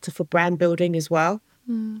anything, they matter for brand building as well,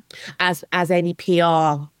 as any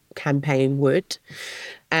PR campaign would.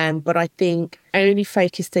 But I think only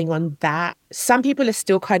focusing on that, some people are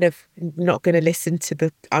still kind of not going to listen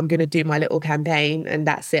to I'm going to do my little campaign and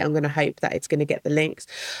that's it. I'm going to hope that it's going to get the links.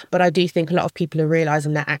 But I do think a lot of people are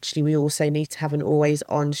realising that actually we also need to have an always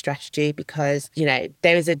on strategy, because,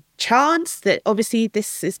 there is a chance that obviously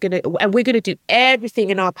this is going to, and we're going to do everything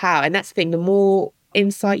in our power. And that's the thing, the more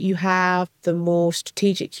insight you have, the more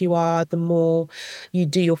strategic you are, the more you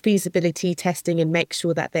do your feasibility testing and make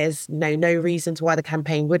sure that there's no reasons why the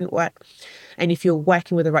campaign wouldn't work. And if you're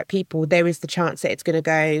working with the right people, there is the chance that it's going to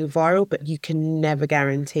go viral, but you can never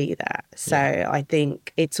guarantee that. So I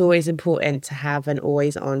think it's always important to have an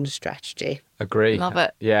always on strategy. Agree. Love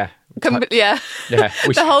it. Yeah. Yeah.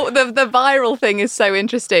 The viral thing is so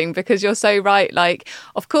interesting, because you're so right. Like,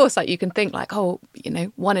 of course, like you can think like,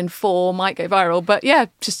 1 in 4 might go viral, but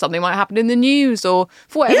just something might happen in the news, or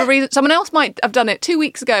for whatever reason, someone else might have done it 2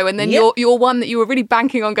 weeks ago, and then your one that you were really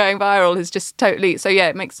banking on going viral is just totally. So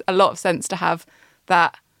it makes a lot of sense to have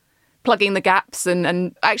that plugging the gaps.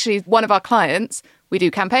 And actually, one of our clients, we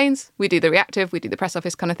do campaigns, we do the reactive, we do the press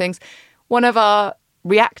office kind of things. One of our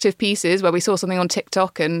reactive pieces where we saw something on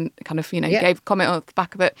TikTok and kind of, gave a comment on the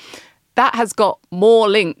back of it, that has got more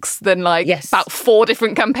links than about 4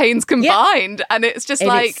 different campaigns combined. Yeah. And it's just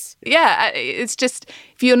it's just,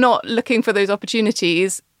 if you're not looking for those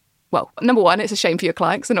opportunities, well, number one, it's a shame for your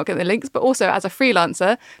clients to not get the links, but also as a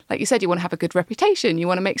freelancer, like you said, you want to have a good reputation. You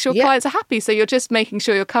want to make sure clients are happy. So you're just making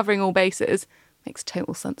sure you're covering all bases. Makes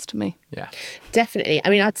total sense to me. Yeah. Definitely. I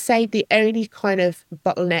mean, I'd say the only kind of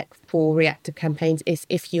bottleneck for reactive campaigns is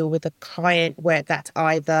if you're with a client where that's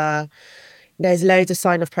either there's loads of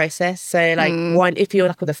sign-off process. So if you're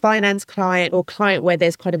with a finance client or client where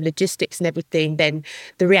there's kind of logistics and everything, then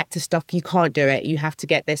the reactive stuff, you can't do it. You have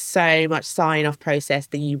to there's so much sign-off process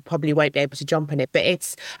that you probably won't be able to jump on it.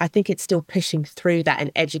 But I think it's still pushing through that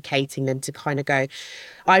and educating them to kind of go,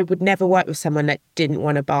 I would never work with someone that didn't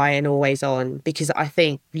want to buy an always on, because I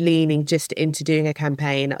think leaning just into doing a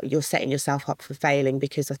campaign, you're setting yourself up for failing,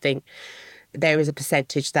 because I think there is a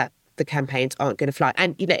percentage that the campaigns aren't going to fly.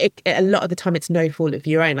 And, a lot of the time it's no fault of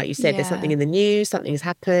your own. Like you said, there's something in the news, something has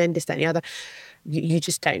happened, this, that, and the other. You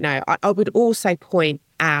just don't know. I would also point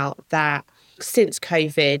out that since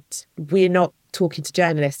COVID, we're not talking to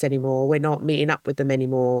journalists anymore. We're not meeting up with them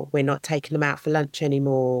anymore. We're not taking them out for lunch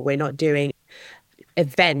anymore. We're not doing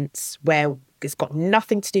events where it's got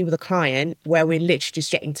nothing to do with the client, where we're literally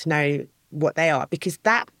just getting to know what they are, because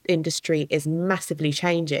that industry is massively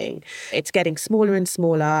changing. It's getting smaller and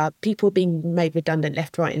smaller. People being made redundant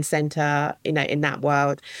left, right and centre, in that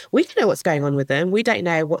world. We don't know what's going on with them. We don't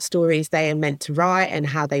know what stories they are meant to write and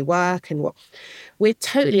how they work, and we're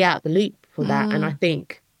totally out of the loop for that. And I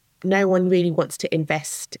think no one really wants to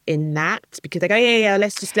invest in that, because they go,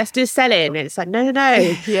 let's do selling. And it's like, no.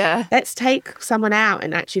 Let's take someone out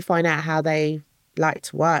and actually find out how they like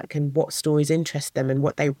to work and what stories interest them and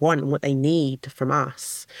what they want and what they need from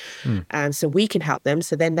us. And so we can help them,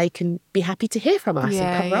 so then they can be happy to hear from us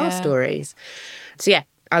and cover our stories. So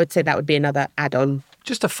I would say that would be another add-on.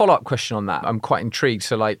 Just a follow-up question on that. I'm quite intrigued.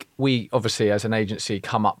 So we obviously as an agency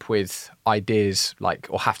come up with ideas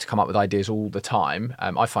or have to come up with ideas all the time.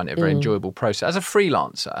 I find it a very enjoyable process. As a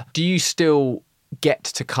freelancer, do you still get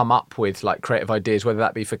to come up with creative ideas, whether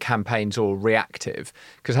that be for campaigns or reactive?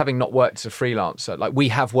 Because having not worked as a freelancer, we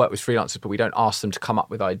have worked with freelancers, but we don't ask them to come up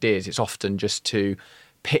with ideas. It's often just to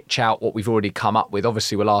pitch out what we've already come up with.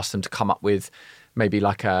 Obviously, we'll ask them to come up with maybe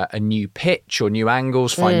a new pitch or new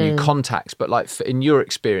angles, find new contacts. But in your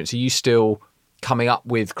experience, are you still coming up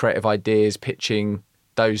with creative ideas, pitching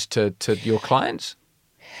those to your clients?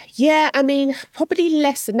 Yeah, I mean, probably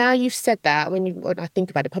less. Now you've said that, when I think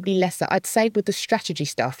about it, probably less. I'd say with the strategy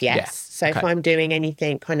stuff, yes. Yeah. So if I'm doing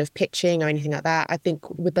anything kind of pitching or anything like that, I think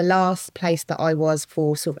with the last place that I was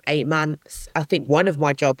for sort of 8 months, I think one of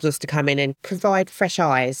my jobs was to come in and provide fresh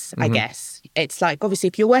eyes, I guess. It's obviously,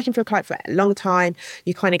 if you're working for a client for a long time,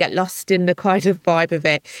 you kind of get lost in the kind of vibe of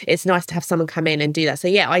it. It's nice to have someone come in and do that. So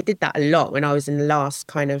I did that a lot when I was in the last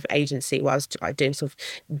kind of agency where I was doing sort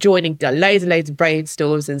of joining loads and loads of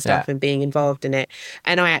brainstorms and stuff and being involved in it.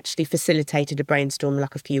 And I actually facilitated a brainstorm a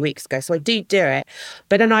few weeks ago. So I do it.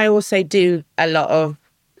 But then I also do a lot of,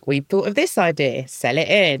 we thought of this idea, sell it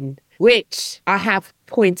in, which I have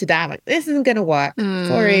pointed out, like, this isn't going to work.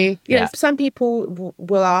 Sorry. You know, some people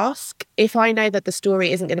will ask if I know that the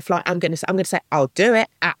story isn't going to fly. I'm going to say, I'll do it.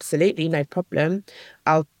 Absolutely, no problem.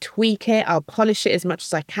 I'll tweak it. I'll polish it as much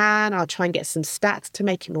as I can. I'll try and get some stats to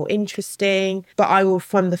make it more interesting. But I will,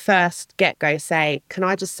 from the first get-go, say, can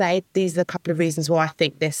I just say these are a couple of reasons why I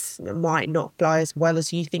think this might not fly as well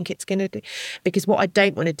as you think it's going to do? Because what I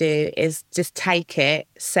don't want to do is just take it,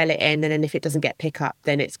 sell it in, and then if it doesn't get pick up,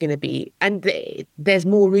 then it's going to be... And there's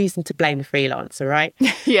more reason to blame the freelancer, right?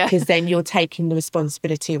 Yeah. Because then you're taking the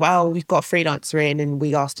responsibility. Well, we've got a freelancer in and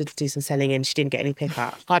we asked her to do some selling and she didn't get any pick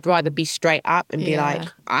up. I'd rather be straight up and be like,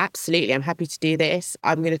 absolutely, I'm happy to do this.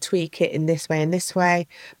 I'm going to tweak it in this way and this way.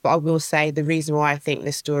 But I will say the reason why I think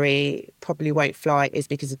this story probably won't fly is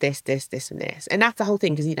because of this, this, this, and this. And that's the whole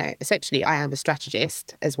thing, because, you know, essentially I am a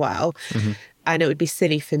strategist as well. And it would be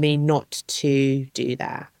silly for me not to do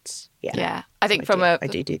that. Yeah. I think I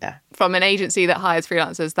do that. From an agency that hires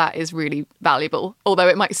freelancers, that is really valuable. Although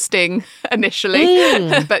it might sting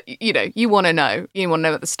initially, but you know, you want to know. You want to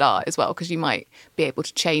know at the start as well, because you might be able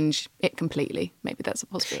to change it completely. Maybe that's a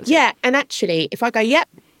possibility. Yeah, and actually, if I go, yep,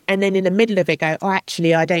 and then in the middle of it go, oh,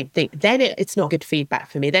 actually, I don't think, then it's not good feedback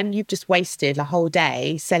for me. Then you've just wasted a whole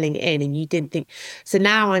day selling it in and you didn't think. So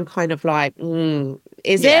now I'm kind of like,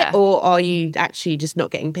 is it? Or are you actually just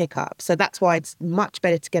not getting pickup? So that's why it's much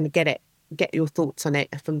better to get your thoughts on it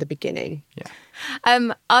from the beginning.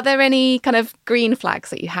 Are there any kind of green flags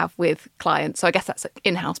that you have with clients? So I guess that's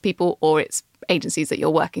in-house people or it's agencies that you're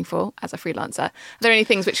working for as a freelancer. Are there any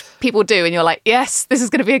things which people do and you're like, yes, this is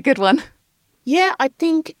going to be a good one? Yeah, I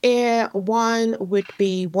think one would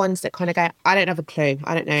be ones that kind of go, I don't have a clue.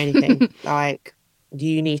 I don't know anything. Like,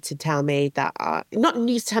 you need to tell me that, not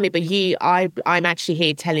need to tell me, but I'm actually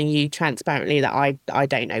here telling you transparently that I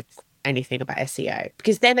don't know anything about SEO,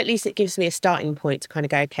 because then at least it gives me a starting point to kind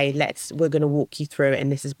of go, okay, we're going to walk you through it,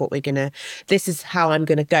 and this is how I'm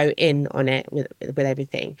going to go in on it with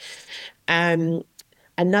everything.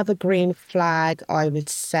 Another green flag I would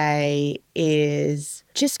say is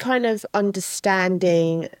just kind of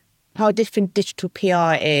understanding how different digital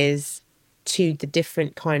PR is to the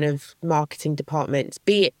different kind of marketing departments,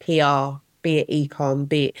 be it PR, be it e-com,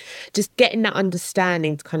 be it just getting that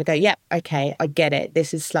understanding to kind of go, yep, okay, I get it.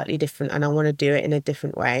 This is slightly different and I want to do it in a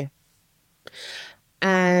different way.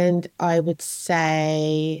 And I would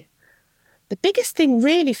say the biggest thing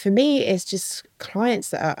really for me is just clients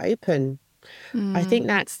that are open. I think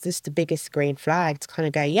that's just the biggest green flag to kind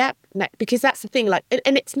of go, yep, no, because that's the thing, like,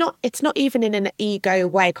 and it's not even in an ego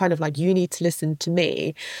way, kind of like you need to listen to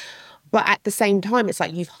me. But at the same time, it's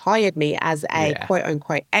like you've hired me as a quote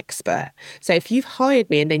unquote expert. So if you've hired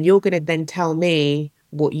me and then you're going to then tell me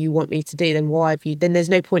what you want me to do, then there's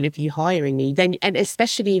no point of you hiring me. Then, and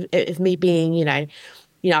especially if me being, you know,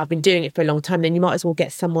 I've been doing it for a long time, then you might as well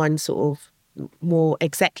get someone sort of more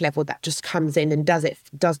exec level that just comes in and does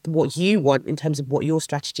what you want in terms of what your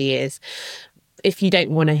strategy is. If you don't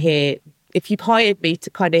want to hear, if you've hired me to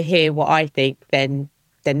kind of hear what I think, then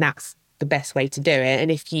that's the best way to do it.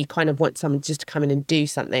 And if you kind of want someone just to come in and do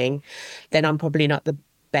something, then I'm probably not the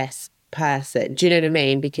best person. Do you know what I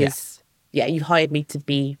mean? Because you hired me to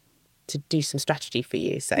do some strategy for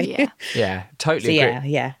you. So yeah, totally agree.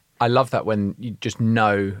 Yeah. I love that when you just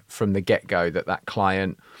know from the get-go that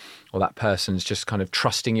client or that person's just kind of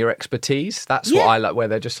trusting your expertise. That's what I like, where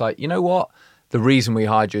they're just like, you know what? The reason we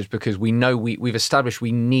hired you is because we know we've established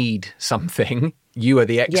we need something. You are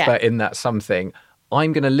the expert in that something.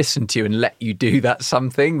 I'm going to listen to you and let you do that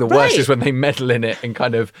something. The worst is when they meddle in it and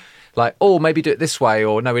kind of like, oh, maybe do it this way,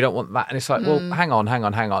 or no, we don't want that. And it's like, well, hang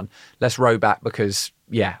on. Let's row back because,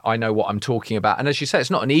 I know what I'm talking about. And as you say, it's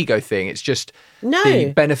not an ego thing. It's just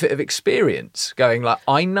the benefit of experience going like,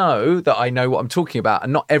 I know that I know what I'm talking about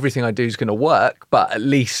and not everything I do is going to work, but at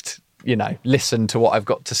least, listen to what I've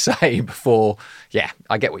got to say before. Yeah,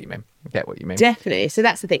 I get what you mean. Definitely. So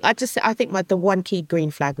that's the thing. I think the one key green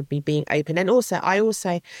flag would be being open. And also, I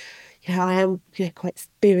am quite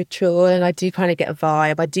spiritual and I do kind of get a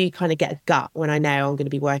vibe. I do kind of get a gut when I know I'm going to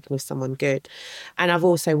be working with someone good. And I've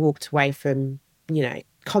also walked away from,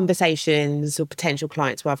 conversations or potential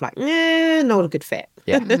clients where I've like, not a good fit.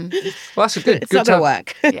 Yeah. Well, that's it's not going to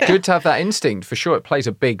work. Good to have that instinct for sure. It plays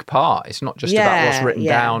a big part. It's not just about what's written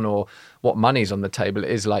down or what money's on the table.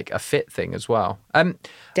 It is like a fit thing as well.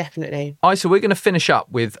 Definitely. Isa, we're going to finish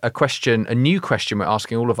up with a new question we're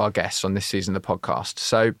asking all of our guests on this season of the podcast.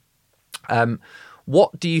 So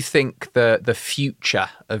What do you think the future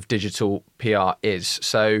of digital PR is?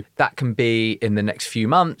 So that can be in the next few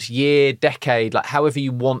months, year, decade, like however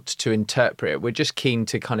you want to interpret it. We're just keen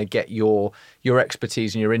to kind of get your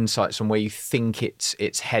expertise and your insights on where you think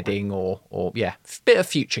it's heading, or a bit of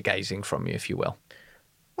future gazing from you, if you will.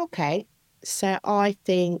 Okay, so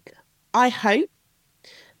I hope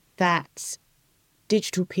that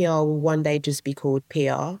digital PR will one day just be called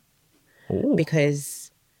PR. Ooh. Because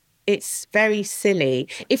it's very silly.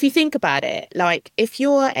 If you think about it, like if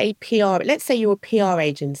you're a PR, let's say you're a PR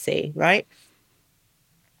agency, right?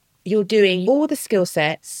 You're doing all the skill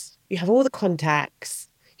sets, you have all the contacts,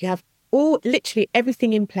 you have literally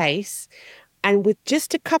everything in place. And with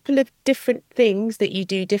just a couple of different things that you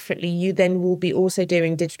do differently, you then will be also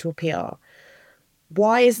doing digital PR.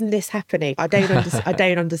 Why isn't this happening? I don't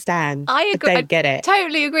understand. I agree. I don't get it.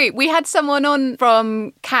 Totally agree. We had someone on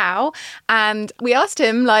from Cow and we asked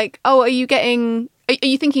him like, oh, are you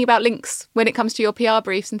thinking about links when it comes to your PR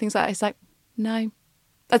briefs and things like that? He's like, no.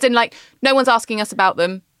 As in like, no one's asking us about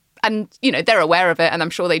them. And, you know, they're aware of it. And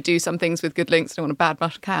I'm sure they do some things with good links. I don't want to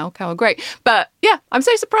badmouth Cow. Cow are great. But yeah, I'm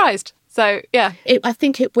so surprised. So, yeah. I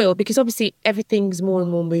think it will, because obviously everything's more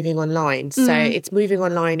and more moving online. So it's moving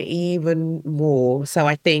online even more. So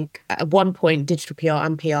I think at one point, digital PR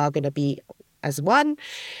and PR are going to be as one.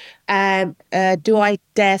 Do I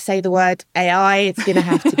dare say the word AI? It's going to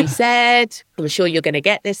have to be said. I'm sure you're going to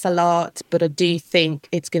get this a lot, but I do think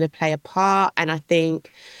it's going to play a part. And I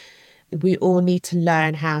think we all need to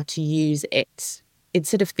learn how to use it.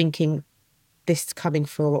 Instead of thinking this is coming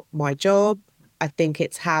for my job, I think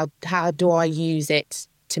it's how do I use it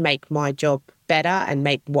to make my job better and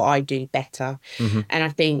make what I do better. Mm-hmm. And I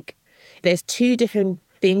think there's two different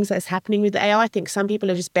things that's happening with AI. I think some people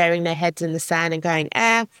are just burying their heads in the sand and going,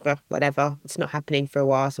 whatever, it's not happening for a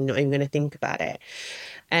while, so I'm not even going to think about it.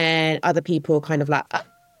 And other people are kind of like,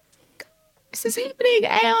 this is happening,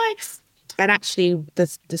 AI. And actually, the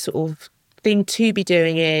sort of thing to be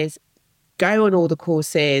doing is go on all the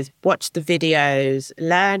courses, watch the videos,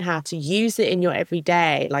 learn how to use it in your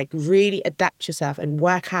everyday, like really adapt yourself and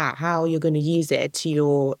work out how you're going to use it to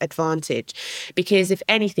your advantage. Because if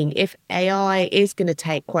anything, if AI is going to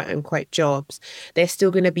take quote unquote jobs, there's still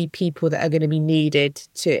going to be people that are going to be needed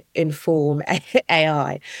to inform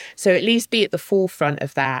AI. So at least be at the forefront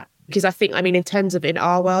of that. Because I think, in terms of in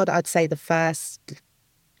our world, I'd say the first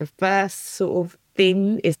sort of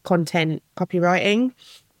thing is content copywriting.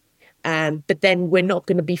 But then we're not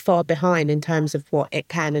going to be far behind in terms of what it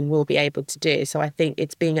can and will be able to do. So I think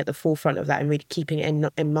it's being at the forefront of that and really keeping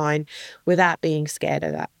it in mind without being scared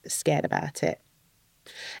about it.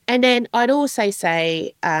 And then I'd also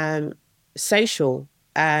say social.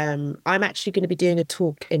 I'm actually going to be doing a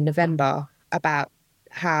talk in November about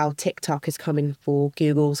how TikTok is coming for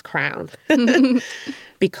Google's crown.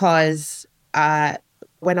 Because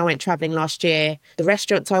when I went traveling last year, the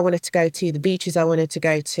restaurants I wanted to go to, the beaches I wanted to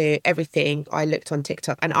go to, everything I looked on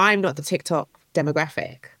TikTok. And I'm not the TikTok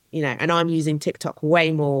demographic, and I'm using TikTok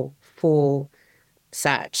way more for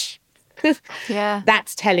search. Yeah.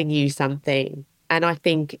 That's telling you something. And I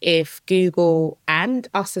think if Google and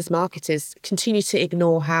us as marketers continue to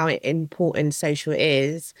ignore how important social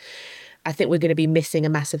is, I think we're going to be missing a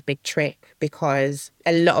massive big trick, because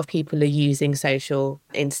a lot of people are using social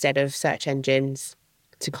instead of search engines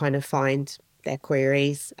to kind of find their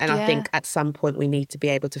queries. And I think at some point we need to be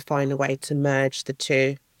able to find a way to merge the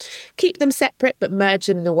two. Keep them separate, but merge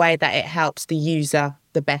them in a way that it helps the user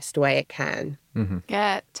the best way it can. Mm-hmm.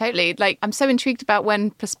 Yeah, totally. Like, I'm so intrigued about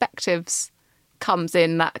when Perspectives comes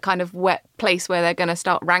in, that kind of wet place where they're going to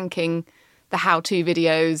start ranking the how-to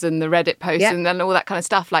videos and the Reddit posts and then all that kind of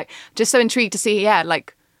stuff. Like, just so intrigued to see,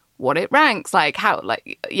 what it ranks, like how,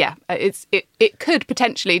 it could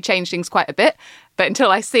potentially change things quite a bit. But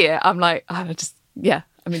until I see it, I'm like, I'm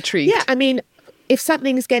intrigued. Yeah, if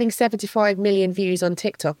something's getting 75 million views on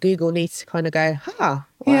TikTok, Google needs to kind of go,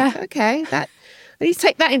 okay, I need to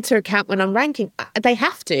take that into account when I'm ranking. They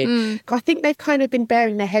have to. I think they've kind of been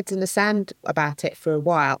burying their heads in the sand about it for a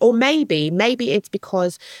while. Or maybe it's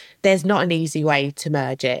because there's not an easy way to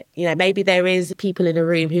merge it. Maybe there is people in a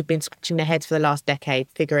room who've been scratching their heads for the last decade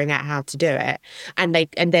figuring out how to do it, and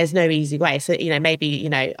there's no easy way. So maybe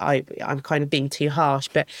I'm kind of being too harsh,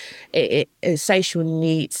 but social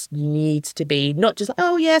needs to be not just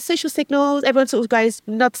social signals. Everyone sort of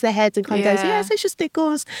nods their heads and kind of goes social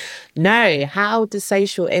signals. No, how does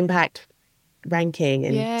social impact ranking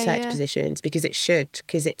and search positions? Because it should,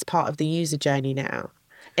 because it's part of the user journey now,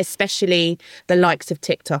 especially the likes of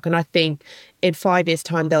TikTok. And I think in 5 years'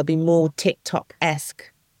 time, there'll be more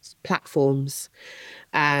TikTok-esque platforms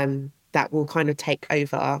that will kind of take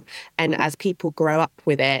over. And as people grow up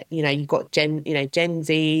with it, you've got Gen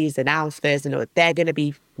Zs and Alphas, and they're going to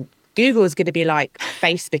be, Google's going to be like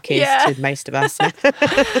Facebook is to most of us.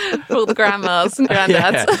 For all the grandmas and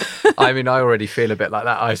granddads. Yeah. I mean, I already feel a bit like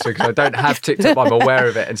that, Isa, because I don't have TikTok, but I'm aware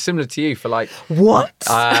of it. And similar to you, for like... What?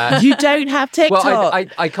 You don't have TikTok? Well,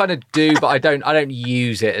 I kind of do, but I don't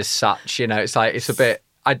use it as such. It's like, it's a bit...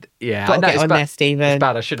 Got to get on there, Stephen. It's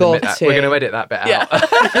bad. I should admit that. We're going to edit that bit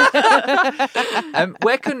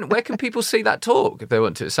out. Where can people see that talk if they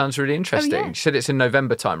want to? It sounds really interesting. You said it's in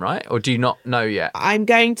November time, right? Or do you not know yet? I'm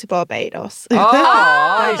going to Barbados.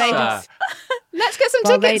 Oh, Barbados. Let's get some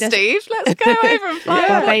tickets, Steve. Let's go over and fly.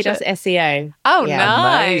 Barbados SEO. Oh,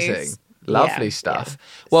 nice. Amazing. Lovely stuff. Yeah.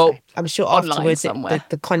 Well, I'm sure afterwards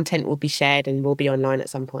the content will be shared and will be online at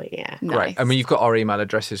some point. Yeah. Nice. Great. I mean, you've got our email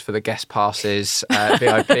addresses for the guest passes,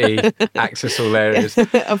 VIP, access all areas.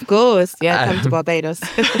 Of course. Yeah, come to Barbados.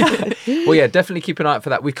 Well, yeah, definitely keep an eye out for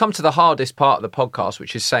that. We've come to the hardest part of the podcast,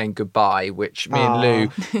 which is saying goodbye, which me and Lou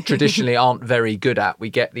traditionally aren't very good at.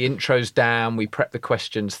 We get the intros down, we prep the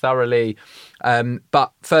questions thoroughly.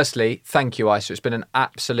 But firstly, thank you, Isa. It's been an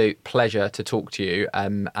absolute pleasure to talk to you,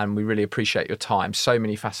 and we really appreciate your time. So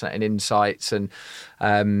many fascinating insights and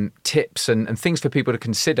tips and things for people to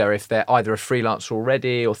consider if they're either a freelancer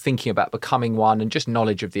already or thinking about becoming one, and just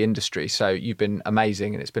knowledge of the industry. So you've been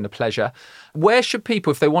amazing and it's been a pleasure. Where should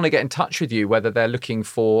people, if they want to get in touch with you, whether they're looking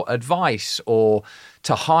for advice or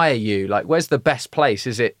to hire you, like where's the best place?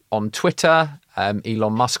 Is it on Twitter?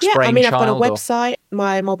 Elon Musk's brainchild? I mean, I've got a website.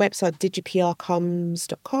 My website,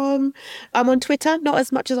 digiprcoms.com. I'm on Twitter, not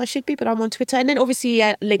as much as I should be, but I'm on Twitter. And then obviously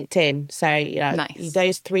LinkedIn. So, nice.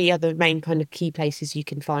 Those three are the main kind of key places you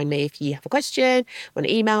can find me. If you have a question, want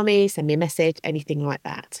to email me, send me a message, anything like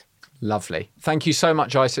that. Lovely. Thank you so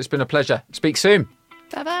much, Isa. It's been a pleasure. Speak soon.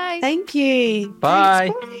 Bye-bye. Thank you.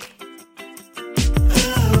 Bye. Thanks, bye.